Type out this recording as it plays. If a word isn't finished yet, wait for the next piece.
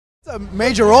It's a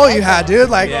major role you had,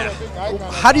 dude. Like, Yeah.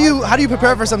 how do you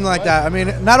prepare for something like that? I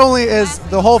mean, not only is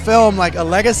the whole film like a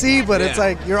legacy, but it's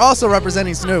like you're also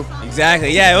representing Snoop.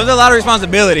 Exactly. Yeah, it was a lot of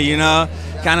responsibility, you know,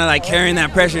 kind of like carrying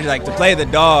that pressure to like to play the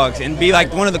dogs and be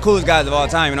like one of the coolest guys of all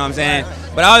time. You know what I'm saying?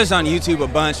 But I was just on YouTube a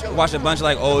bunch, watched a bunch of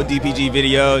like old DPG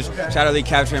videos, tried to really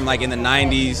capture him like in the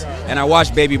 '90s, and I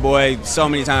watched Baby Boy so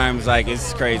many times. Like,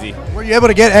 it's crazy. Were you able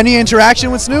to get any interaction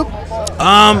with Snoop?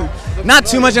 Not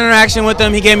too much interaction with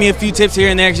him. He gave me a few tips here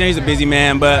and there because he's a busy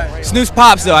man. But Snoop's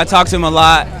pops, though, I talked to him a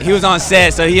lot. He was on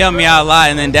set, so he helped me out a lot.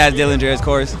 And then Daz Dillinger, of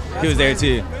course, he was there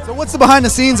too. So what's the behind the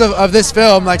scenes of this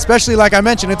film? Like, especially like I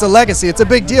mentioned, it's a legacy. It's a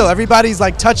big deal. Everybody's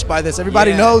like touched by this.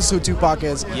 Everybody knows who Tupac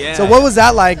is. Yeah. So what was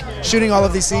that like shooting all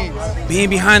of these scenes? Being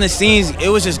behind the scenes, it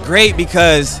was just great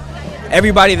because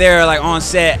everybody there, like on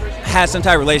set, had some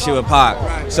type of relationship with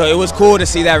Pac. So it was cool to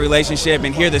see that relationship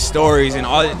and hear the stories and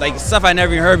all like stuff I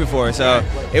never even heard before. So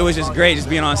it was just great just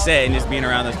being on set and just being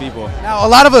around those people. Now, a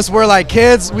lot of us were like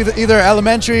kids, with either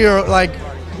elementary or like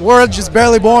were just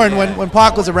barely born when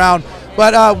Pac was around.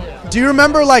 But do you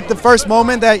remember like the first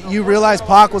moment that you realized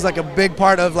Pac was like a big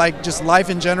part of like just life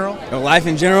in general? Life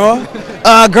in general?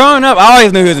 Growing up, I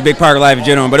always knew he was a big part of life in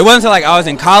general, but it wasn't until like I was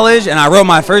in college and I wrote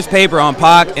my first paper on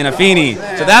Pac and Afeni.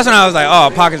 So that's when I was like,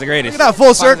 oh, Pac is the greatest. Look at that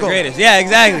full circle. Pac is the greatest. Yeah,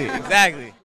 exactly.